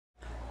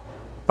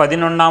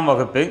11ஆம்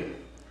வகுப்பு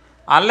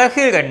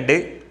அலகு 2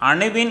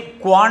 அணுவின்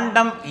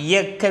குவாண்டம்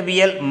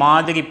இயக்கவியல்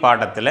மாதிரி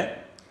பாடத்தில்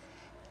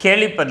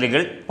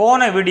கேள்விப்பதில்கள் போன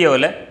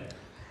வீடியோவில்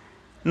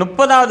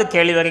 30வது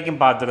கேள்வி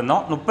வரைக்கும்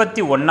பார்த்துருந்தோம்.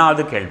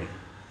 31வது கேள்வி,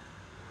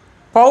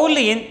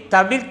 பவுலியின்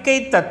தவிர்க்கை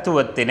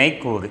தத்துவத்தினை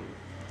கூறு.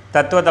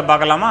 தத்துவத்தை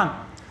பார்க்கலாமா?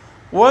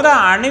 ஒரு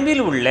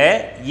அணுவில் உள்ள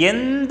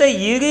எந்த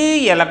இரு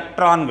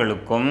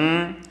எலக்ட்ரான்களுக்கும்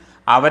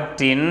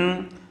அவற்றின்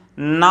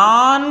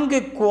 4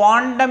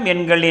 குவாண்டம்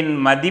எண்களின்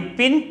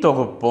மதிப்பின்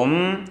தொகுப்பும்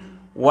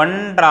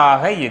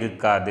ஒன்றாக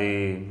இருக்காது.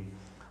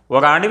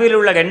 ஒரு அணுவில்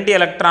உள்ள 2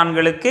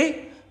 எலக்ட்ரான்களுக்கு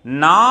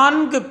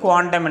 4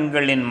 குவாண்டம்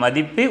எண்களின்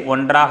மதிப்பு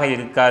ஒன்றாக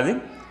இருக்காது.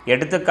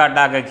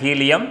 எடுத்துக்காட்டாக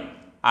ஹீலியம்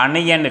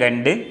அணு எண்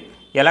 2,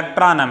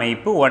 எலக்ட்ரான்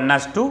அமைப்பு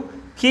 1s2.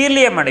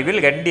 ஹீலியம்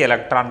அணுவில் 2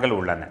 எலக்ட்ரான்கள்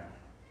உள்ளன.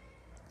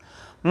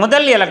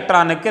 முதல்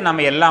எலக்ட்ரானுக்கு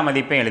நம்ம எல்லா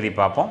மதிப்பையும் எழுதி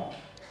பார்ப்போம்.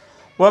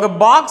 ஒரு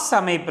பாக்ஸ்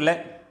அமைப்பில்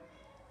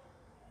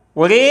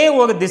ஒரே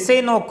ஒரு திசை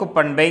நோக்கு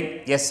பண்பை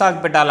s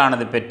ஆர்பிட்டால்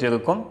ஆனது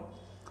பெற்றிருக்கும்.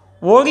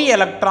 ஒரு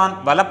எலக்ட்ரான்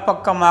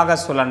வலப்பக்கமாக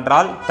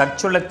சுழன்றால்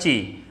தற்சுழற்சி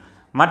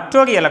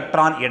மற்றொரு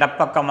எலக்ட்ரான்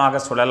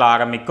இடப்பக்கமாக சுழல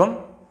ஆரம்பிக்கும்.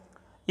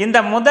 இந்த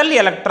முதல்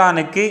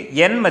எலக்ட்ரானுக்கு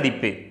n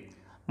மதிப்பு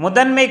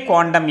முதன்மை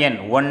குவாண்டம் எண்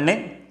 1,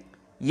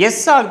 s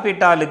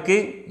ஆர்பிட்டாலுக்கு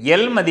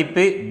l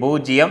மதிப்பு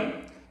 0.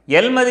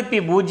 l மதிப்பு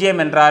 0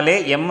 என்றாலே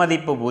m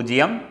மதிப்பு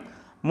 0.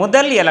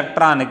 முதல்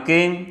எலக்ட்ரானுக்கு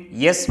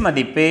s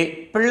மதிப்பு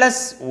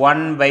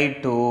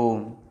 +1/2.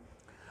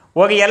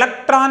 ஒரு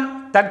எலக்ட்ரான்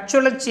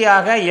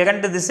தற்சுழற்சியாக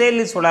 2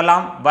 திசையில்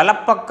சுழலாம்.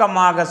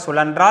 வலப்பக்கமாக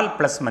சுழன்றால்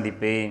ப்ளஸ்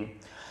மதிப்பு.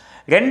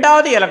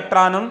 இரண்டாவது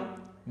எலக்ட்ரானும்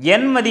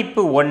n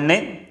மதிப்பு 1,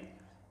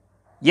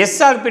 s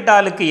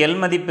ஆர்பிட்டாலுக்கு l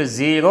மதிப்பு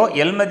 0.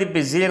 l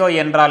மதிப்பு 0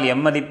 என்றால் m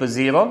மதிப்பு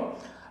 0.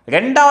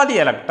 இரண்டாவது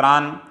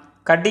எலக்ட்ரான்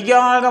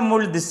கடிகார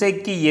முள்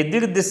திசைக்கு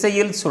எதிர்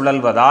திசையில்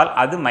சுழல்வதால்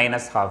அது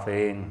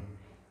 -12.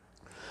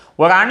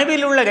 ஒரு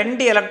அணுவில் உள்ள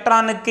 2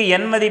 எலக்ட்ரானுக்கு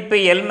n மதிப்பு,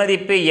 l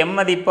மதிப்பு, m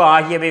மதிப்பு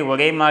ஆகியவை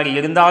ஒரே மாதிரி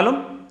இருந்தாலும்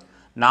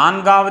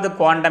 4வது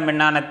குவாண்டம்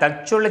எண்ணான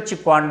தற்சுழற்சி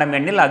குவாண்டம்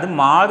எண்ணில் அது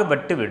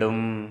மாறுபட்டு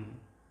விடும்.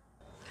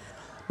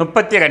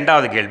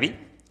 32வது கேள்வி,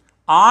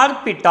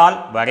 ஆர்பிட்டால்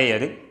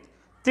வரையறு.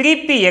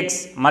 3px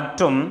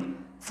மற்றும்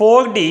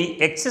 4d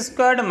x²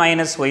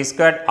 - y²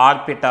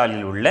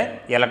 ஆர்பிட்டாலில் உள்ள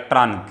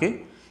எலக்ட்ரானுக்கு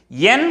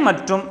n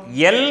மற்றும்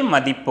l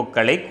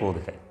மதிப்புகளை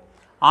கூறுக.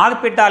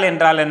 ஆர்பிட்டால்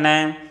என்றால் என்ன?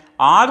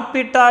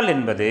 ஆர்பிட்டால்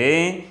என்பது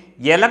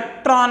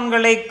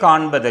எலக்ட்ரான்களை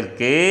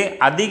காண்பதற்கு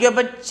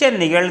அதிகபட்ச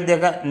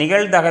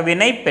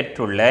நிகழ்தகவினை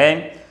பெற்றுள்ள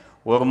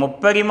ஒரு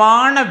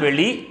முப்பரிமாண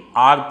வெளி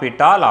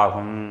ஆர்பிட்டால்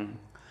ஆகும்.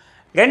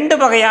 2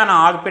 வகையான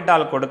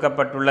ஆர்பிட்டால்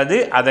கொடுக்கப்பட்டுள்ளது.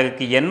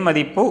 அதற்கு n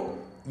மதிப்பு,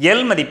 l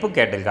மதிப்பு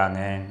கேட்டிருக்காங்க.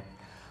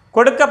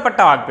 கொடுக்கப்பட்ட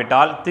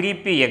ஆர்பிட்டால்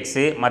 3px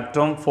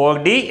மற்றும்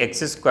 4d x²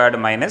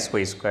 -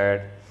 y².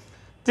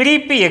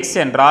 3px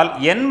என்றால்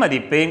n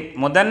மதிப்பு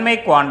முதன்மை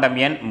குவாண்டம்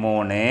எண்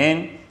 3,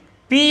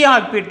 p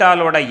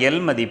ஆர்பிட்டாலோட l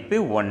மதிப்பு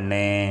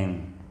 1.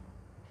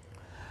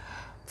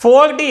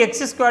 4d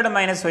x² -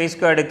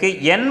 y²க்கு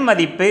n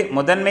மதிப்பு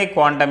முதன்மை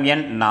குவாண்டம்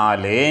எண்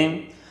 4,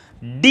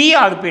 d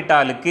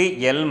ஆர்பிட்டாலுக்கு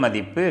l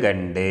மதிப்பு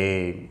 2.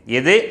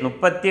 இது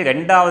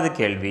 32வது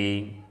கேள்வி.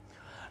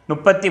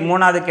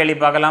 33வது கேள்வி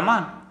பார்க்கலாமா?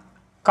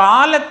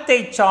 காலத்தை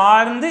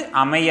சார்ந்து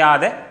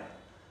அமையாத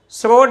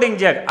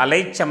ஸ்ரோடிங்கர் அலை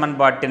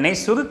சமன்பாட்டினை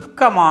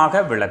சுருக்கமாக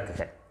விளக்குக.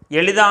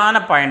 எளிதான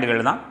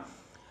பாயிண்டுகள் தான்.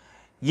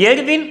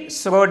 எர்வின்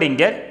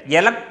ஸ்ரோடிங்கர்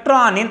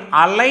எலக்ட்ரானின்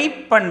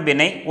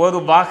அலைப்பண்பினை ஒரு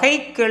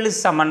வகைக்கெழு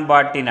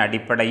சமன்பாட்டின்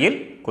அடிப்படையில்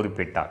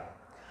குறிப்பிட்டார்.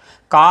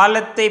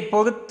 காலத்தை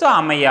பொறுத்து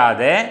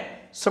அமையாத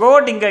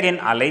ஸ்ரோடிங்கரின்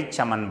அலை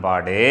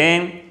சமன்பாடு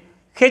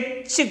h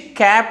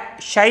gap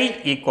shy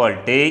equal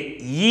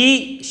E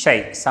shy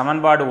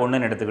சமன்பாடு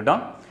 1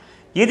 எடுத்துக்கிட்டோம்.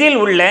 இதில்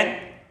உள்ள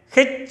h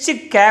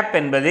கேப்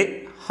என்பது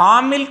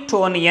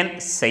ஹாமில்டோனியன்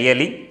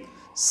செயலி,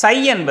 சை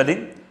என்பது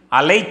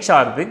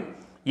அலைச்சார்பு.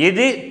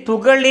 இது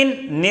துகளின்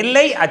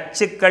நிலை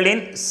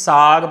அச்சுக்களின்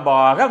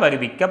சார்பாக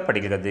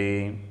வருவிக்கப்படுகிறது.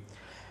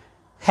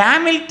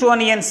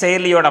 ஹாமில்டோனியன்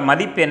செயலியோட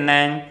மதிப்பு என்ன?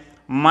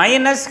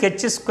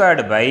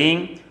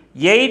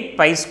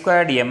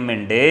 -h²/8π²m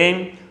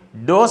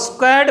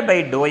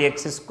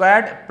 ∂²/x²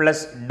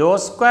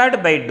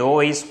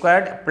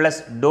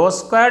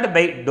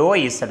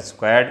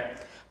 +∂²/y²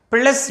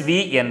 +∂²/z² v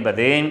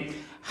என்பது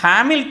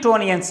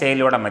ஹாமில்டோனியன்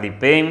செயலியோட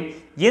மதிப்பு.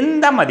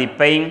 இந்த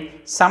மதிப்பை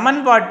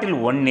சமன்பாட்டில்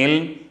 1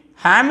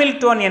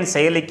 ஹாமில்டோனியன்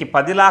செயலிக்கு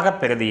பதிலாக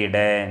பிரதியிட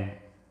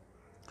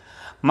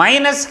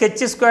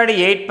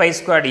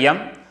 -h²/8π²m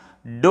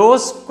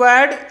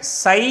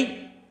 ∂²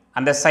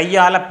 அந்த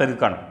சையால்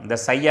பெருக்கணும். இந்த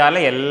சையால்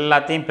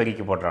எல்லாத்தையும்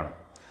பெருக்கி போட்டுறணும்.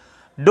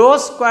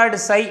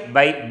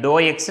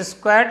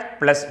 ∂²/x²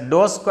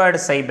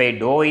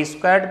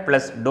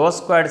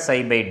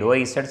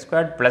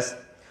 +∂²/y²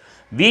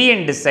 v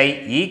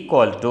 =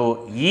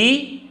 E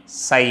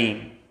psi.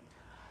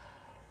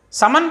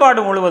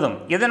 சமன்பாடு முழுவதும்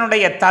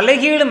இதனுடைய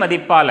தலைகீழ்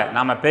மதிப்பால்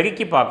நாம்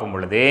பெருக்கி பார்க்கும்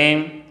பொழுது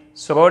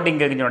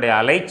ஸ்ரோடிங்கரினுடைய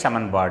அலை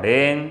சமன்பாடு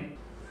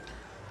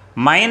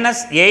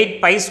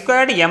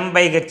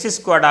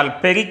 -8π²m/h²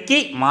 பெருக்கி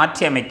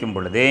மாற்றி அமைக்கும்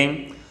பொழுது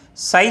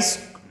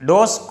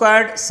dou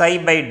squared psi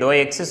by dou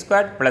x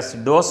squared plus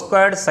dou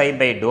squared psi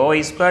by dou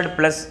y squared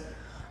plus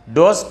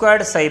dou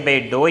squared psi by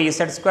dou z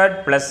squared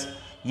plus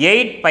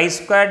 8 pi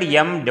squared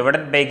m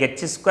divided by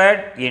h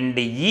squared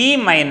into e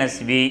minus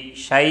v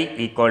psi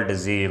equal to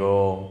 0.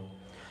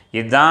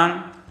 இதுதான்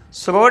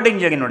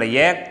ஸ்ரோடிங்கரினுடைய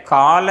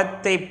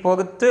காலத்தை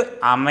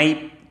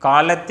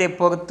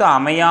பொறுத்து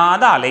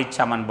அமையாத அலை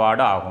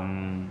சமன்பாடு ஆகும்.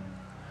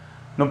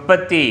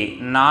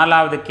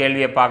 34வது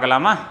கேள்வியை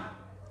பார்க்கலாமா?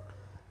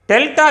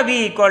 Delta v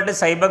equal to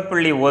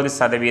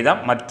 0.1%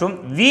 மற்றும்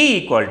v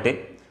equal to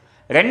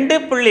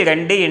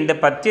 2.2 ×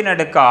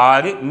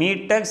 10⁻⁶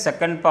 metre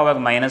second power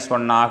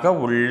 -1 ஆக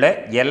உள்ள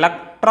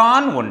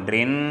எலக்ட்ரான்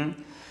ஒன்றின்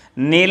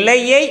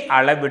நிலையை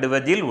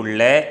அளவிடுவதில் உள்ள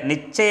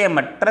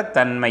நிச்சயமற்ற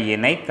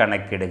தன்மையினை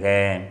கணக்கிடுக.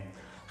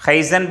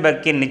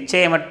 ஹைசன்பர்க்கின்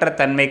நிச்சயமற்ற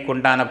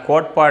தன்மைக்குண்டான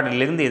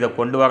கோட்பாடிலிருந்து இதை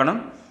கொண்டு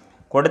வரணும்.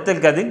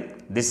 கொடுத்துருக்கிறது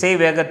திசை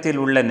வேகத்தில்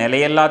உள்ள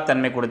நிலையில்லா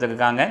தன்மை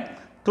கொடுத்துருக்காங்க.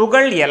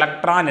 துகள்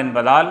எலக்ட்ரான்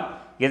என்பதால்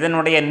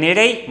இதனுடைய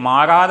நிறை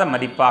மாறாத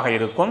மதிப்பாக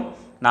இருக்கும்.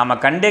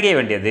 நாம் கண்டறிய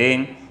வேண்டியது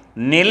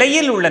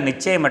நிலையில் உள்ள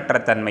நிச்சயமற்ற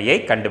தன்மையை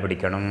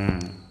கண்டுபிடிக்கணும்.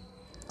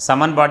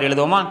 சமன்பாடு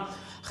எழுதுவோமா?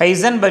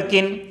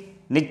 ஹைசன்பர்க்கின்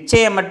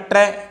நிச்சயமற்ற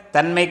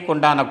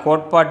தன்மைக்குண்டான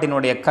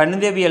கோட்பாட்டினுடைய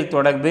கணிதவியல்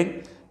தொடர்பு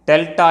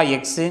delta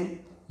X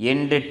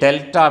into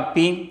delta p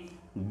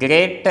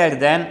greater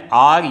than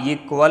or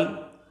equal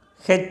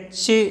h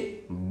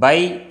by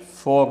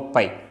 4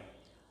 pi.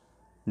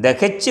 இந்த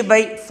h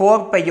by 4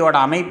 pi யோட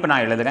அமைப்பு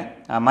நான் எழுதுகிறேன்,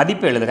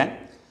 மதிப்பு எழுதுகிறேன்.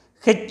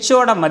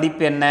 ஹெச்சோட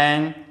மதிப்பு என்ன?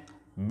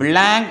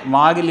 பிளாங்க்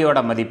மாறிலியோட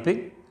மதிப்பு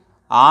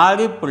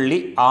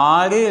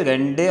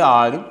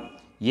 6.626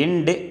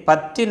 into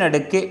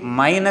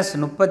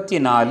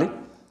 10⁻⁻34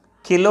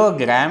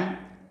 kilogram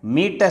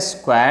metre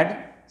squared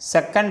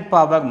second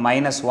power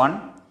 -1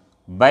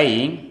 by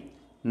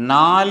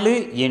 4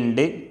 ×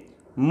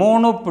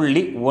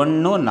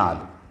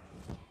 3.14.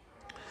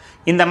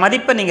 இந்த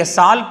மதிப்பை நீங்கள்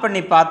சால்வ்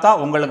பண்ணி பார்த்தா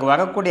உங்களுக்கு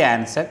வரக்கூடிய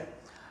answer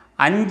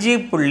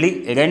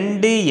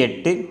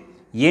 5.28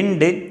 ×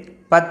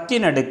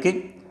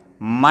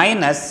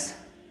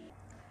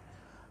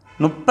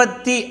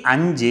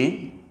 10⁻⁻35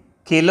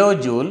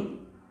 kilojoule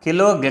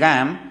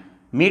kilogram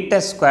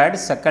metre squared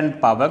second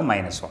power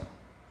 -1.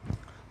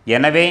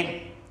 எனவே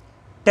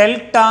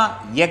delta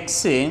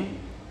X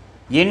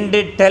into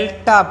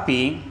delta p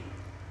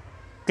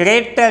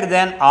greater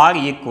than or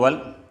equal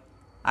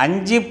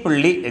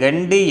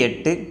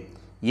 5.28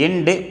 ×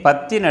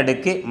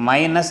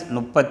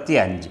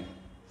 10⁻⁻35.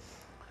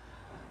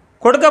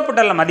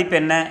 கொடுக்கப்பட்டுள்ள மதிப்பு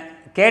என்ன?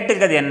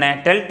 கேட்டுக்கிறது என்ன?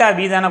 டெல்டா v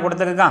தானே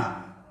கொடுத்துருக்கான்.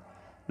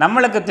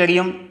 நம்மளுக்கு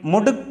தெரியும்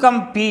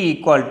முடுக்கம் p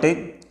equal to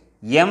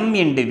m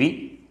 × v.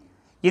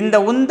 இந்த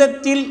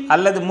உந்தத்தில்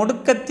அல்லது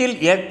முடுக்கத்தில்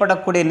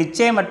ஏற்படக்கூடிய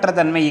நிச்சயமற்ற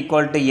தன்மை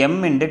equal to m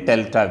 ×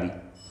 delta v.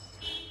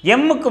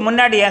 எம்முக்கு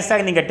முன்னாடி ஏன்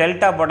சார் நீங்கள்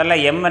டெல்டா போடலை?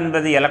 எம்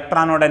என்பது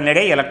எலக்ட்ரானோட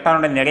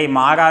நிறை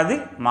மாறாது,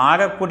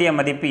 மாறக்கூடிய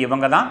மதிப்பு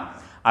இவங்க தான்.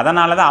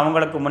 அதனால தான்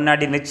அவங்களுக்கு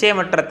முன்னாடி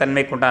நிச்சயமற்ற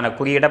தன்மைக்குண்டான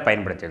குறியீடை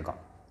பயன்படுத்தியிருக்கோம்.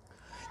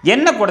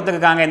 என்ன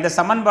கொடுத்துருக்காங்க இந்த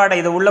சமன்பாடை?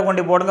 இதை உள்ளே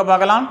கொண்டு போடுங்க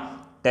பார்க்கலாம்.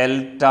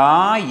 Delta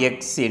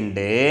X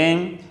into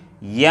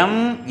m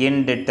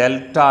into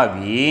delta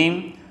we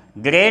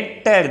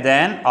greater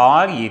than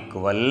or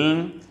equal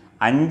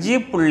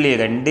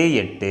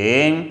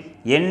 5.28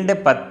 ×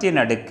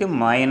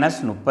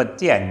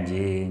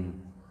 10⁻⁻35.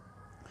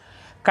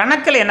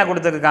 கணக்கில் என்ன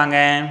கொடுத்துருக்காங்க?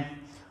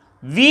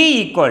 v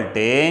equal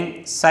to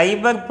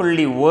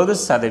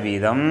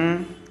 0.1%.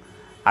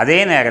 அதே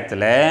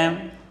நேரத்தில்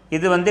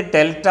இது வந்து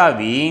delta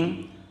v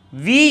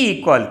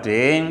equal to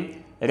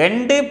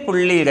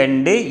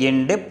 2.2 ×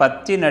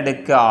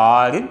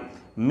 10⁻⁶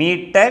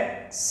 metre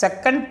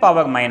second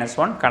power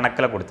 -1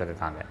 கணக்கில்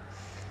கொடுத்துருக்காங்க.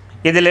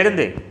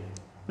 இதிலிருந்து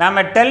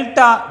நாம்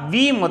டெல்டா v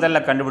முதல்ல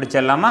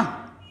கண்டுபிடிச்சிடலாமா?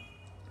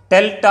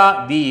 டெல்டா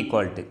v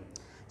ஈக்குவல் டு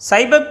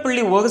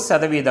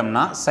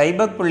 0.1%னா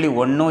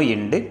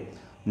 0.1 ×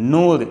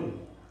 100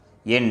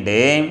 என்று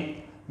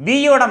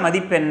vயோட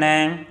மதிப்பு என்ன?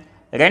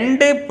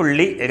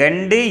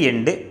 2.2 ×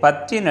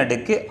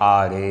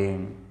 10⁻⁶.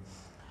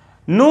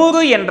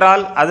 100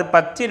 என்றால் அது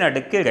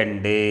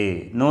 10⁻².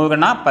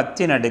 100னா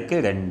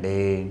 10⁻².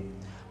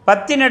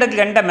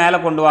 10⁻2 மேலே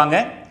கொண்டு வாங்க.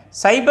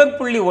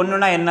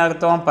 0.1னா என்ன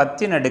அர்த்தம்?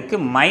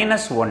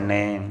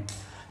 10⁻⁻1.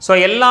 ஸோ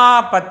எல்லா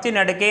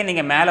 10⁻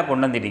 நீங்கள் மேலே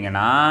கொண்டு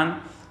வந்துட்டீங்கன்னா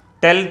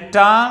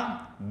delta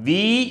v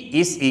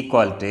is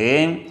equal to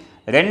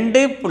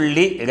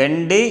 2.2 ×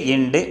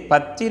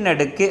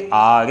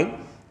 10⁻⁶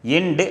 ×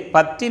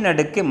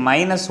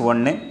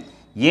 10⁻⁻1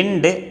 ×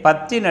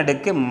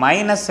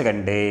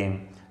 10⁻⁻2.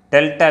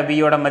 Delta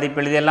வியோட மதிப்பு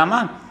எழுதிடலாமா?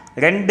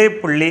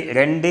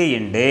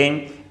 2.2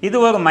 இது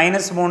ஒரு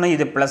 -3,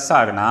 இது ப்ளஸ்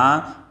ஆகுனா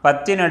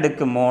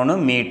 10⁻3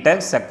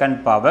 மீட்டர் செகண்ட்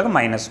பவர்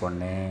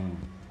 -1.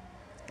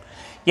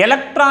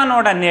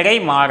 எலக்ட்ரானோட நிறை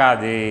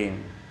மாறாது.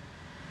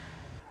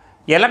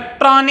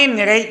 எலக்ட்ரானின்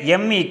நிறை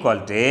m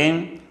ஈக்குவல் டு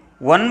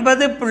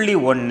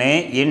 9.1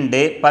 ×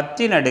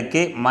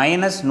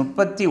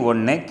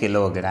 10⁻⁻31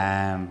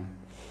 கிலோகிராம்.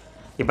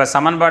 இப்போ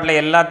சமன்பாட்டில்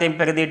எல்லாத்தையும்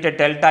பெருதிட்டு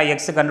டெல்டா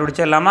எக்ஸ்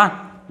கண்டுபிடிச்சிடலாமா?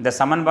 இந்த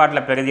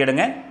சமன்பாட்டில்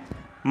பெருதிடுங்க.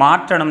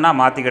 மாற்றணும்னா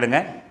மாற்றிக்கிடுங்க.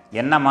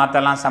 என்ன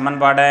மாற்றலாம்?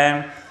 சமன்பாடை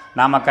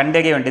நாம்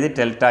கண்டறிய வேண்டியது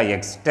delta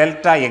X.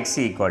 Delta X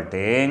equal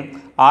to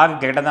R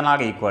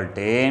greater equal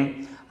to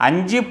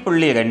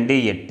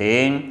 5.28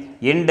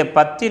 into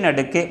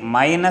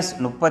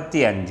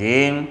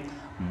 10⁻35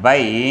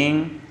 by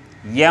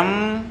M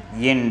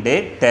into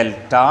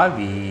delta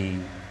we.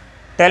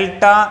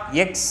 Delta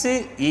X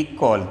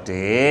equal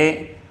to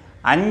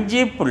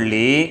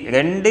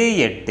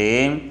 5.28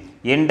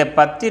 into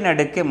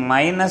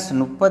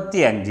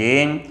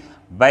 10⁻35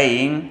 by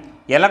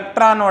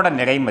எலக்ட்ரானோட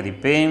நிறை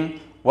மதிப்பு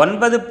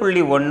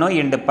 9.1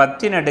 இன்டு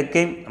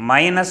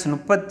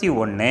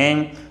 10⁻31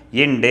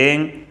 இன்டு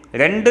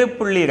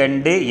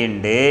 2.2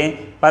 இன்டு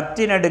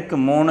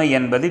 10⁻3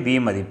 என்பது வி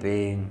மதிப்பு.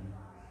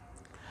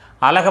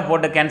 அலகை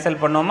போட்டு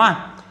கேன்சல் பண்ணுவோமா?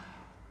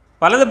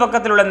 வலது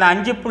பக்கத்தில் உள்ள இந்த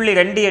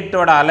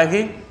 5.28ஓட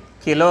அலகு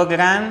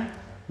kilogram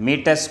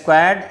metre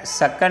squared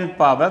second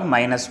power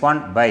 -1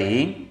 by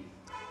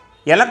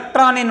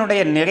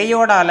எலக்ட்ரானினுடைய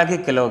நிறையோட அலகு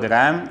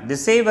கிலோகிராம்,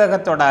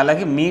 திசைவேகத்தோட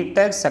அலகு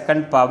மீட்டர்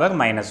செகண்ட் பவர்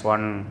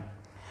 -1.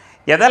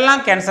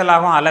 எதெல்லாம் கேன்சல்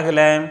ஆகும்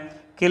அலகில்?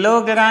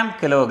 Kilogram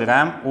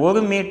kilogram,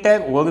 1 metre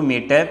 1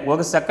 metre,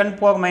 1 second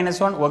power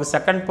 -1 1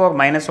 second power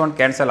 -1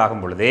 cancel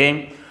ஆகும் பொழுது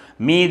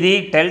மீதி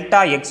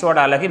டெல்டா எக்ஸோட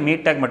அலகு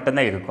மீட்டர்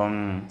மட்டும்தான் இருக்கும்.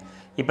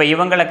 இப்போ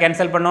இவங்களை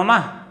கேன்சல் பண்ணுவோமா?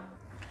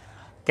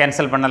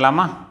 கேன்சல்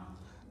பண்ணலாமா?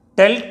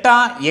 Delta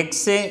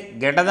x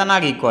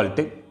greater equal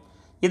to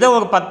இதை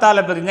ஒரு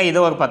 10ஆல் பெருங்க, இதை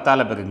ஒரு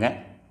 10ஆல் பெருங்க,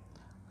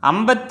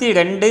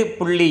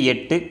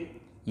 52.8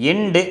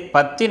 இன்டு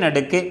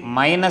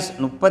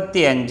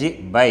 10⁻35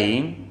 பை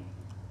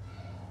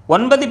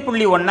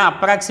 9.1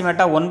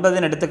 அப்ராக்சிமேட்டாக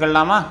 9ன்னு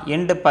எடுத்துக்கலாமா?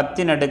 இன்டு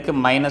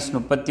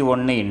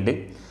 10⁻31 இன்டு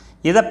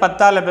இதை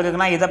 10ஆல்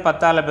பெருக்குனா இதை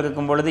 10ஆல்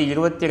பெருக்கும் பொழுது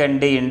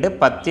 22 இன்டு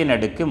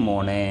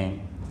 10⁻3.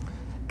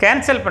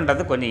 கேன்சல்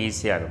பண்ணுறது கொஞ்சம்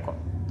ஈஸியாக இருக்கும்.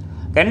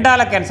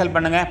 2ஆல் கேன்சல்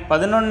பண்ணுங்கள்.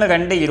 11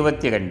 2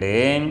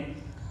 22,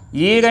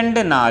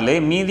 2 4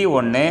 மீதி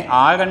 1,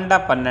 6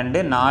 12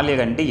 4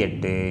 2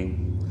 8.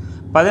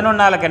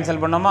 11ஆல்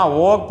கேன்சல் பண்ணோமா?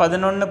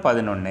 11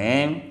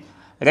 11,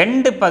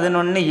 2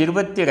 11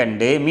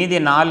 22 மீதி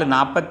 4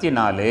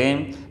 44,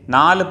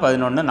 4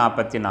 11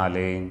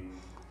 44.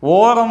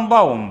 ஓரொம்பா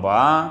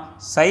ஒம்பா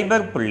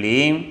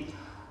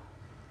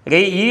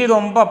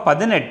 0.18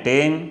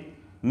 18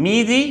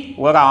 மீதி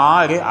ஒரு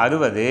 6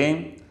 60,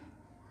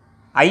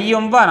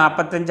 ஐயொம்பா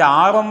 45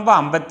 ஆறொம்பா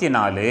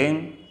 54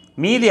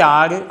 மீதி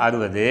 6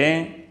 60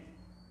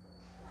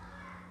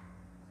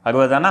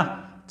 60தானா?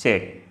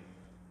 சரி,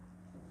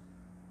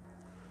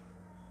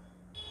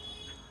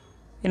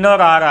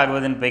 இன்னொரு 6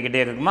 60ன்னு போய்கிட்டே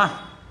இருக்குமா?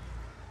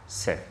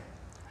 சரி,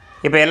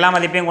 இப்போ எல்லா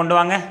மதிப்பையும் கொண்டு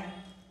வாங்க.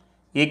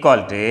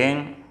 ஈக்குவல் டு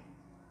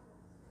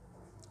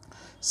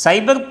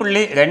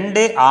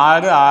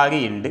 0.266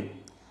 இண்டு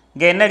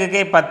இங்கே என்ன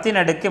இருக்குது?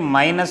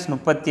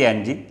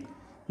 10⁻35.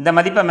 இந்த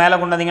மதிப்பை மேலே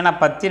கொண்டு வந்தீங்கன்னா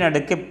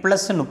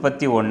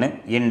 10⁻+31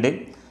 இண்டு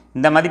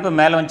இந்த மதிப்பு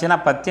மேலே வந்துச்சுன்னா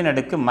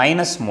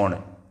 10⁻−3.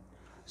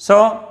 ஸோ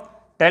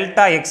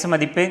டெல்டா எக்ஸ்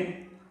மதிப்பு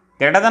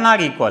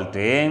கிரேட்டர் ஈக்குவல்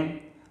டு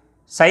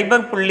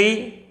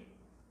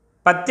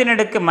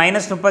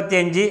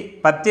 0.10⁻−35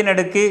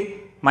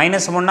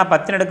 10⁻−3னா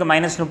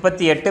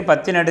 10⁻−38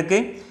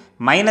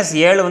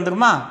 10⁻−7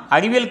 வந்துருமா?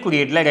 அறிவியல்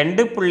குறியீட்டில்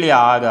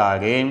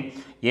 2.66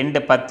 இன்டு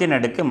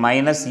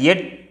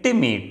 10⁻−8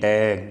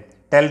 மீட்டர்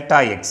டெல்டா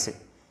எக்ஸ்.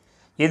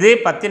 இது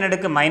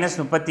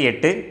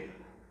 10⁻−38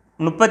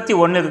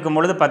 31 இருக்கும்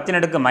பொழுது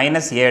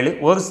 10⁻−7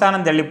 ஒரு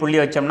ஸ்தானம் தள்ளி புள்ளி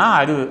வச்சோம்னா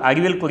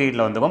அறிவியல்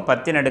குறியீட்டில் வந்துடும்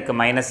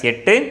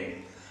 10⁻−8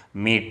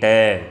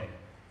 மீட்டர்.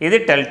 இது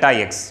டெல்டா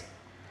எக்ஸ்.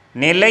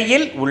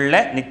 நிலையில் உள்ள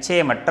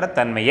நிச்சயமற்ற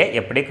தன்மையை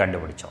எப்படி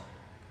கண்டுபிடிச்சோம்?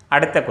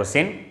 அடுத்த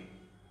கொஸ்டின்,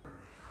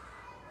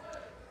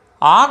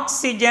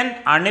 ஆக்சிஜன்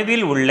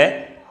அணுவில் உள்ள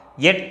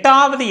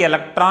 8வது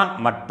எலக்ட்ரான்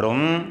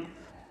மற்றும்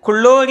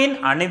குளோரின்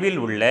அணுவில்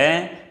உள்ள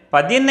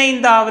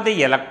 15வது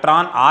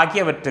எலக்ட்ரான்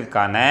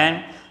ஆகியவற்றிற்கான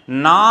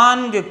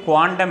 4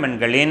 குவாண்டம்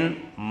எண்களின்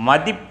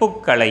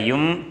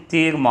மதிப்புகளையும்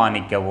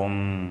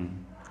தீர்மானிக்கவும்.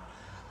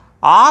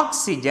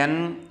 ஆக்சிஜன்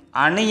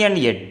அணு எண்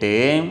 8,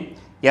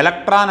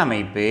 எலக்ட்ரான்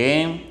அமைப்பு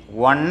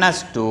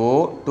 1s2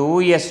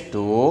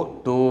 2s2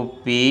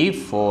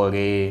 2p4.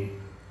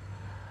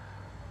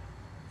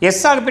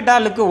 எஸ்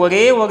ஆர்பிட்டாலுக்கு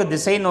ஒரே ஒரு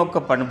திசை நோக்கு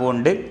பண்பு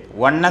உண்டு,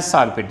 1s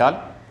ஆர்பிட்டால்.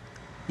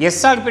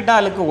 எஸ்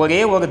ஆர்பிட்டாலுக்கு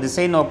ஒரே ஒரு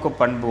திசை நோக்கு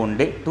பண்பு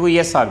உண்டு,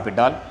 2s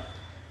ஆர்பிட்டால்.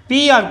 பி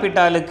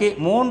ஆர்பிட்டாலுக்கு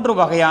 3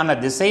 வகையான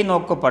திசை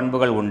நோக்கு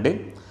பண்புகள் உண்டு.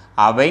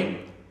 அவை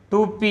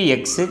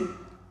 2px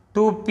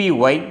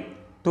 2py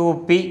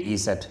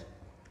 2pz.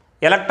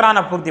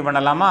 எலக்ட்ரானை பூர்த்தி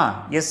பண்ணலாமா?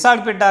 S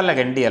ஆர்பிட்டாலில்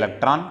 2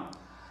 electron,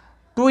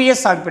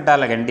 2s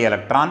ஆர்பிட்டாலில் 2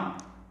 electron,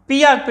 B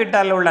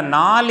ஆர்பிட்டாலில் உள்ள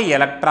 4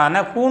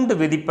 எலக்ட்ரானை கூண்டு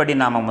விதிப்படி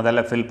நாம்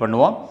முதல்ல ஃபில்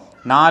பண்ணுவோம்.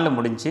 4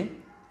 முடிஞ்சு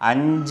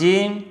 5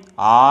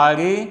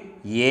 6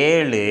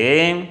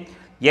 7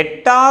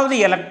 8வது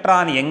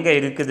எலக்ட்ரான் எங்கே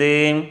இருக்குது?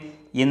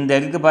 இந்த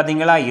இருக்குது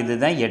பார்த்தீங்களா?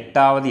 இதுதான்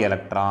 8வது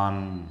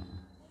எலக்ட்ரான்.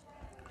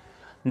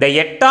 இந்த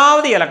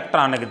 8வது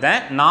எலக்ட்ரானுக்கு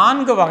தான்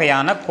 4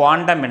 வகையான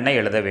குவாண்டம் எண்ணை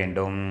எழுத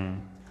வேண்டும்.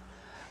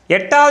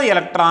 8வது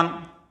எலக்ட்ரான்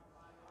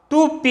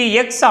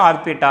 2px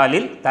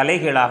ஆர்பிட்டாலில்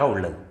தலைகீழாக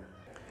உள்ளது.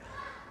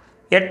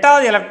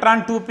 8வது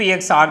எலக்ட்ரான்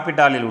 2px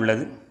ஆர்பிட்டாலில்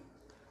உள்ளது.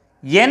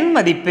 n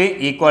மதிப்பு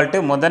ஈக்குவல் டு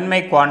முதன்மை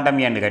குவாண்டம்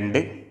எண்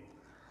 2,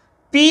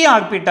 p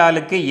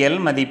ஆர்பிட்டாலுக்கு l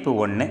மதிப்பு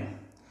 1,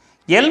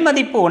 l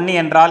மதிப்பு 1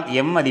 என்றால்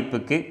m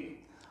மதிப்புக்கு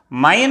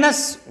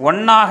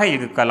 -1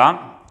 இருக்கலாம்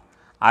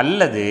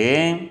அல்லது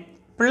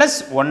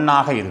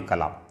 +1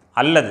 இருக்கலாம்,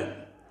 அல்லது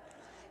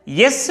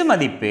s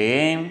மதிப்பு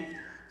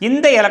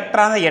இந்த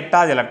எலக்ட்ரான்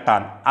எட்டாவது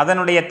எலக்ட்ரான்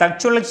அதனுடைய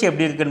தற்சுழற்சி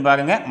எப்படி இருக்குன்னு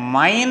பாருங்க,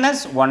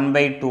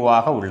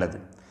 -1/2 உள்ளது.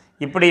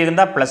 இப்படி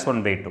இருந்தால்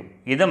 +1/2,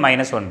 இது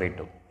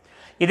 -1/2.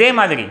 இதே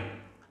மாதிரி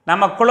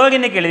நம்ம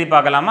குளோரினுக்கு எழுதி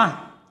பார்க்கலாமா?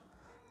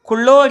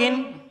 குளோரின்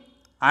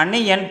அணு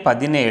எண்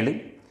 17,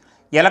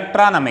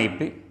 எலக்ட்ரான்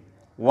அமைப்பு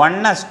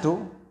 1s2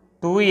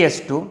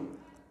 2s2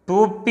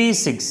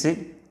 2p6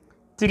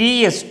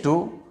 3s2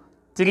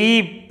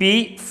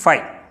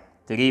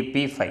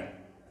 3p5.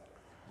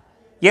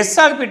 s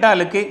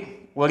ஆர்பிட்டாலுக்கு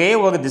ஒரே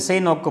ஒரு திசை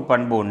நோக்கு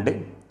பண்பு உண்டு,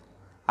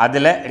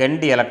 அதில்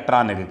 2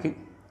 எலக்ட்ரான் இருக்குது.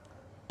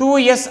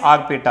 2s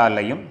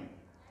ஆர்பிட்டாலையும்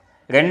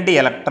 2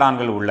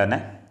 எலக்ட்ரான்கள் உள்ளன.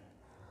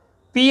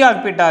 p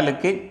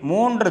ஆர்பிட்டாலுக்கு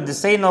 3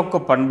 திசை நோக்கு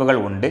பண்புகள்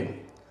உண்டு,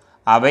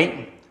 அவை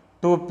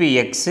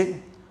 2px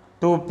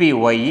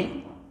 2py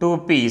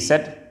 2pz.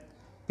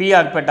 p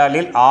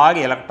ஆர்பிட்டாலில் 6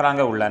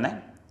 எலக்ட்ரான்கள் உள்ளன.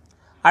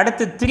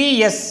 அடுத்து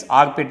 3s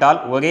ஆர்பிட்டால்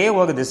ஒரே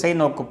ஒரு திசை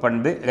நோக்கு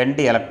பண்பு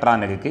 2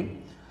 எலக்ட்ரான் இருக்குது.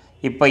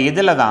 இப்போ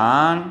இதில்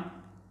தான்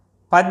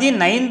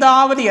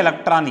 15வது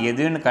எலக்ட்ரான்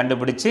எதுன்னு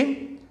கண்டுபிடிச்சு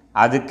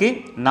அதுக்கு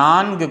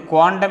 4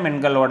 குவாண்டம்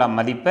எண்களோட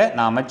மதிப்பை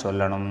நாம்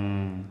சொல்லணும்.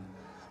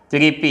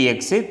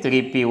 3px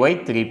 3py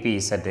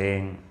 3pz.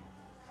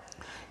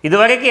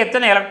 இதுவரைக்கும்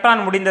எத்தனை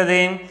எலக்ட்ரான் முடிந்தது?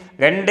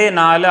 2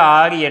 4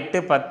 6 8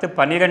 10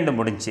 12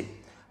 முடிஞ்சு.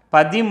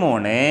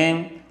 13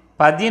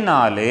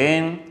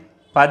 14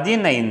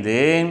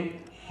 15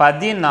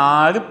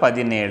 16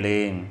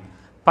 17.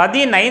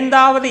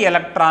 15வது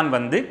எலக்ட்ரான்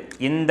வந்து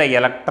இந்த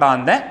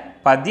எலக்ட்ரான் தான்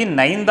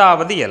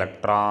 15வது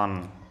எலக்ட்ரான்.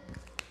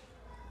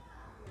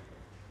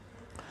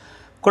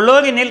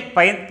 குளோரினில்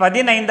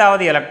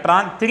 15வது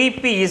எலக்ட்ரான்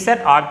 3pz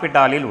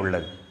ஆர்பிட்டாலில்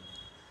உள்ளது.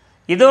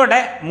 இதோட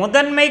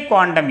முதன்மை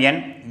குவாண்டம் எண்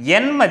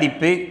n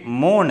மதிப்பு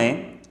 3,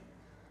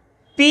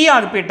 p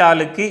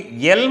ஆர்பிட்டாலுக்கு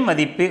l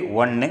மதிப்பு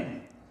 1,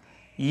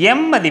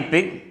 m மதிப்பு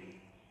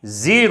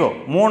 0.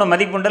 3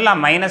 மதிப்பு உண்டுல,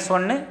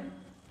 -1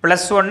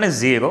 +1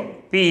 0,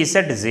 pz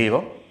 0.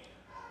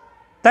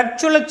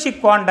 தற்சுழற்சி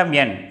குவாண்டம்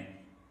எண்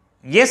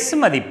s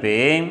மதிப்பு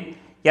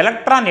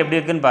எலக்ட்ரான் எப்படி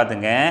இருக்குன்னு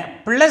பார்த்துங்க,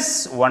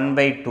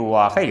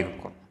 +1/2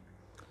 இருக்கும்.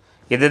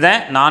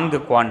 இதுதான் 4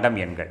 குவாண்டம்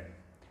எண்கள்.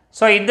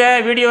 ஸோ இந்த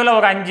வீடியோவில்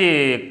ஒரு 5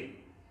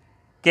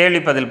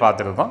 கேள்வி பதில்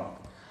பார்த்துருக்கோம்.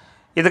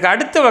 இதுக்கு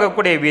அடுத்து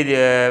வரக்கூடிய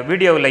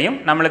வீடியோவிலையும்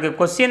நம்மளுக்கு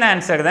கொஸ்டின்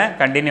ஆன்சர் தான்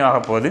கண்டினியூ ஆக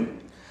போகுது.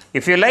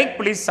 If you like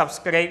please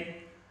subscribe.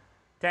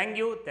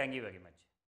 Thank you very much.